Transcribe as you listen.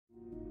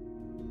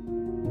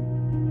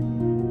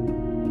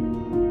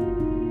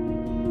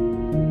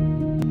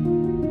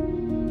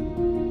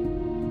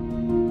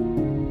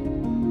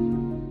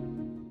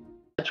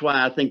that's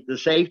why I think the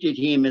safety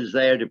team is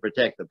there to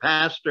protect the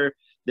pastor.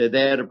 They're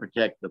there to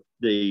protect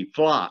the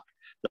flock,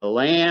 the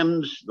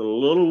lambs, the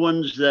little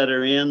ones that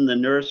are in the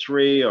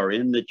nursery or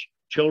in the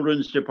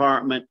children's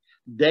department.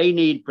 They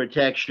need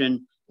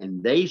protection,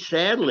 and they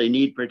sadly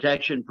need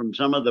protection from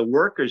some of the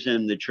workers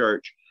in the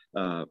church.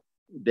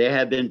 There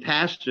have been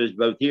pastors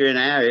both here in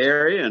our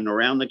area and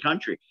around the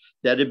country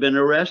that have been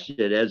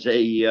arrested as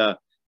a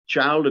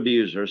child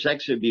abuser,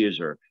 sex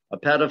abuser, a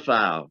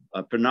pedophile,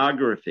 a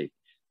pornography.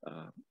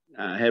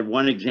 I had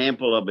one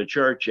example of a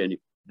church, and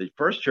the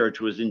first church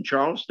was in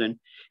Charleston,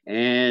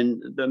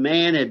 and the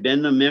man had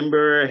been a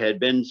member, had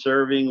been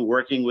serving,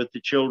 working with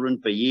the children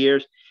for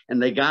years,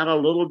 and they got a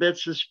little bit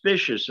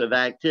suspicious of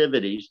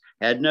activities,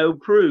 had no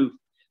proof.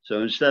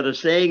 So instead of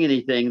saying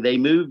anything, they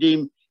moved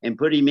him and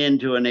put him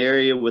into an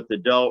area with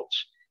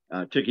adults,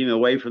 took him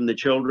away from the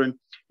children,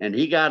 and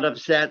he got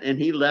upset and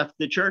he left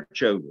the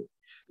church over it.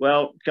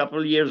 Well, a couple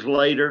of years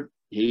later,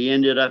 he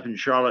ended up in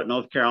Charlotte,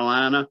 North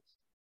Carolina,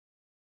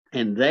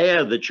 and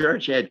there the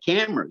church had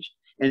cameras.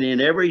 And in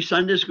every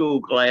Sunday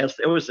school class,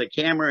 there was a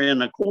camera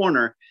in a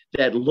corner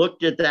that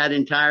looked at that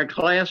entire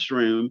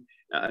classroom.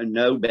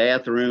 No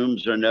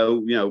bathrooms or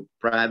no,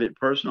 private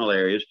personal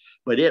areas,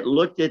 but it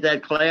looked at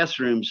that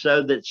classroom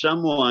so that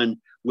someone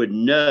would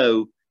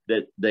know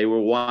that they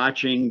were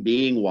watching,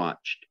 being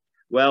watched.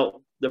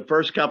 Well, the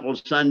first couple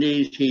of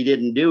Sundays, he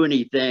didn't do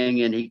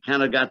anything, and he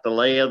kind of got the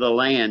lay of the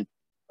land.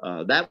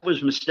 That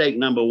was mistake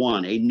number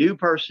one. A new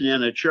person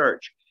in a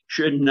church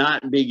should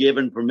not be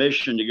given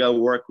permission to go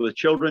work with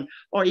children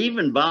or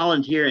even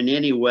volunteer in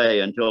any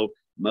way until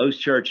most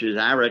churches,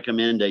 I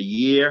recommend a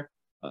year.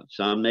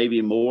 Some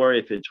maybe more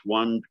if it's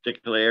one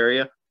particular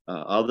area.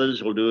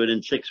 Others will do it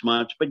in 6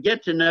 months, but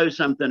get to know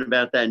something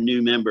about that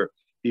new member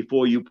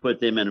before you put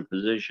them in a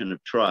position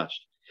of trust.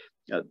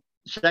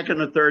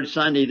 Second or third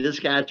Sunday, this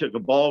guy took a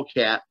ball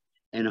cap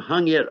and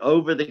hung it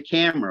over the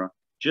camera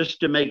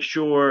just to make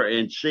sure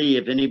and see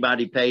if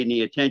anybody paid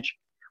any attention.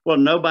 Well,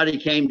 nobody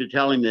came to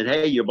tell him that,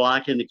 hey, you're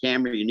blocking the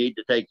camera, you need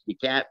to take your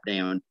cap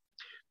down.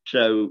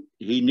 So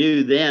he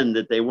knew then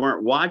that they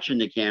weren't watching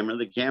the camera.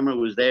 The camera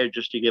was there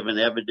just to give an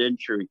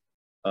evidentiary,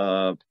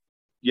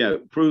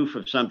 proof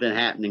of something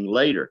happening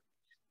later.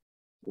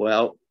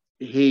 Well,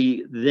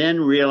 he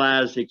then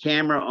realized the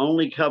camera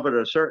only covered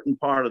a certain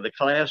part of the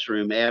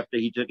classroom after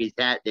he took his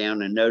hat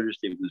down and noticed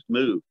it was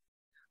moved.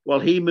 Well,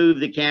 he moved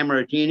the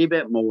camera a teeny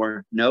bit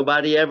more.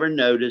 Nobody ever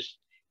noticed.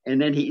 And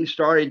then he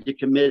started to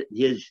commit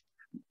his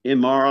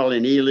immoral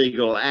and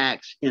illegal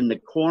acts in the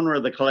corner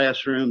of the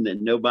classroom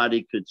that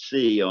nobody could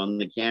see on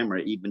the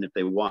camera, even if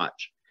they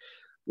watched.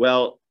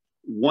 Well,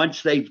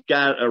 once they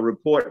got a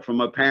report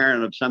from a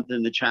parent of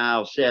something the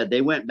child said,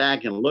 they went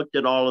back and looked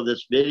at all of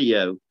this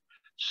video,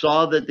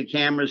 saw that the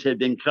cameras had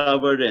been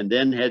covered and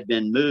then had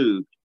been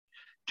moved.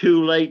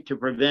 Too late to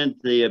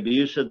prevent the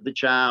abuse of the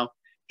child,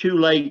 too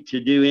late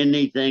to do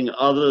anything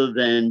other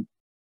than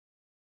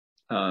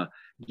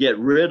get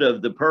rid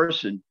of the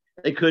person.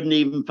 They couldn't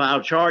even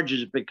file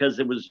charges because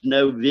there was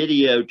no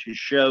video to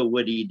show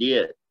what he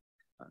did.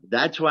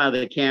 That's why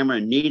the camera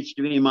needs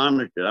to be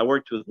monitored. I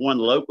worked with one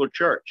local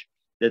church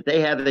that they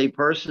have a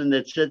person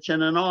that sits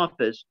in an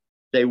office.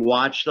 They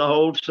watch the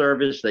whole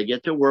service. They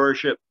get to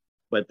worship,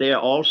 but they're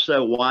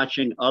also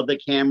watching other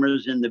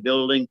cameras in the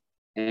building.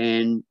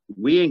 And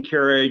we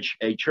encourage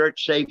a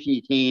church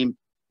safety team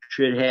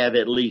should have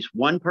at least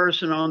one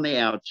person on the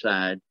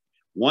outside,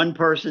 one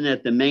person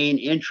at the main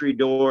entry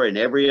door, and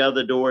every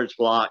other door is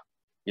locked.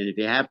 And if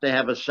you have to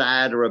have a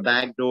side or a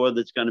back door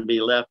that's going to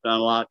be left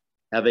unlocked,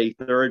 have a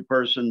third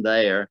person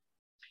there.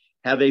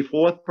 Have a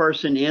fourth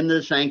person in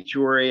the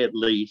sanctuary at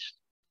least,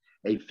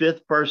 a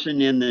fifth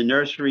person in the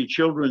nursery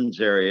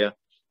children's area,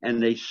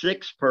 and a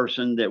sixth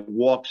person that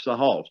walks the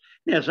halls.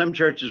 Now, some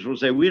churches will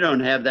say, we don't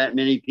have that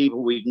many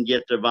people we can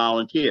get to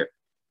volunteer.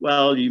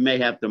 Well, you may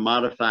have to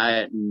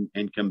modify it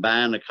and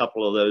combine a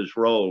couple of those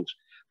roles.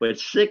 But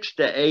 6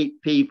 to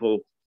 8 people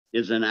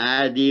is an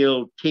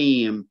ideal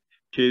team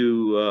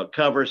to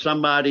cover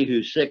somebody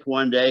who's sick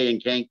one day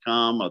and can't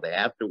come, or they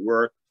have to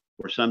work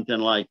or something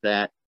like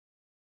that.